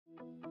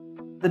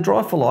The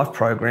Drive for Life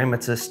program,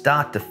 it's a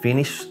start to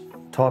finish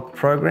type of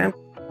program.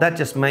 That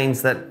just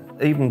means that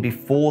even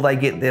before they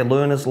get their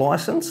learner's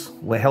licence,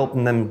 we're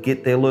helping them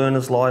get their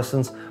learner's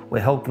licence,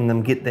 we're helping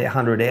them get their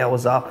 100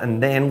 hours up,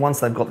 and then once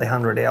they've got their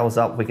 100 hours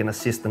up, we can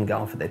assist them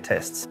going for their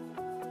tests.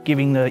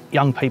 Giving the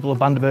young people of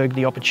Bundaberg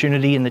the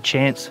opportunity and the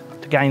chance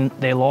to gain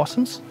their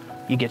licence.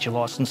 You get your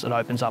licence, it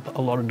opens up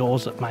a lot of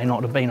doors that may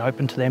not have been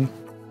open to them.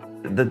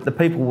 The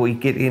people we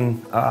get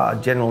in are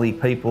generally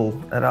people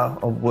that are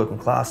of working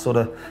class sort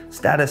of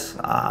status,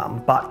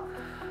 but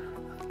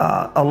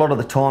a lot of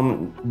the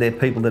time they're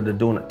people that are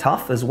doing it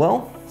tough as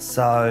well.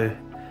 So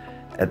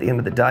at the end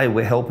of the day,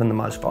 we're helping the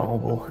most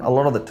vulnerable. A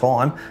lot of the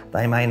time,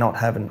 they may not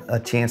have a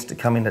chance to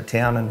come into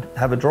town and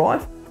have a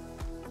drive.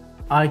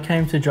 I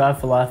came to Drive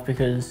for Life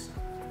because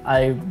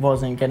I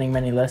wasn't getting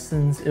many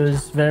lessons. It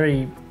was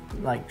very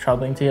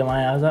troubling to get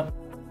my hours up.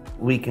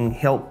 We can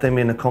help them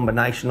in a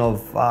combination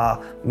of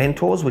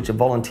mentors, which are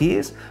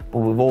volunteers, but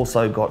we've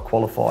also got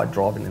qualified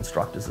driving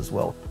instructors as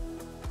well.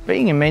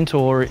 Being a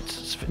mentor,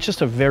 it's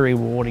just a very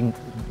rewarding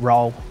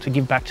role to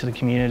give back to the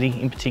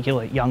community, in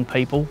particular young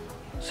people.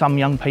 Some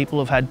young people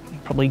have had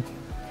probably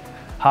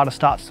harder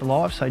starts to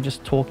life, so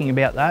just talking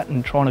about that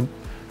and trying to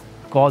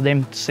guide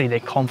them to see their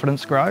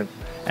confidence grow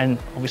and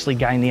obviously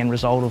gain the end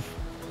result of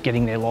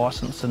getting their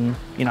licence and,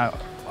 you know,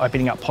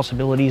 opening up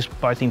possibilities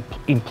both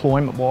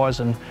employment-wise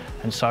and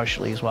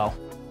socially as well.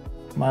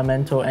 My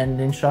mentor and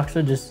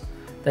instructor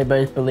they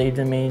both believed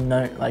in me.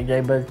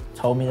 They both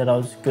told me that I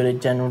was good at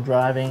general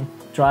driving.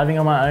 Driving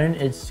on my own,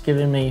 it's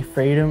given me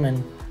freedom,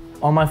 and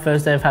on my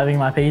first day of having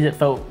my Ps, it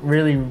felt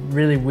really,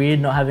 really weird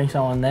not having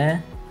someone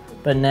there.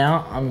 But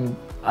now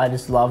I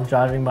just love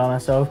driving by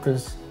myself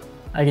because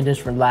I can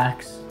just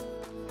relax.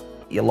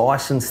 Your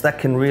licence, that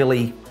can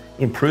really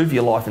improve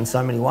your life in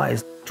so many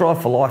ways.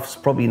 Drive for Life is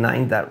probably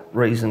named that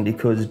reason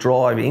because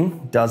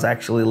driving does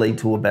actually lead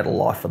to a better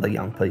life for the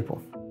young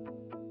people.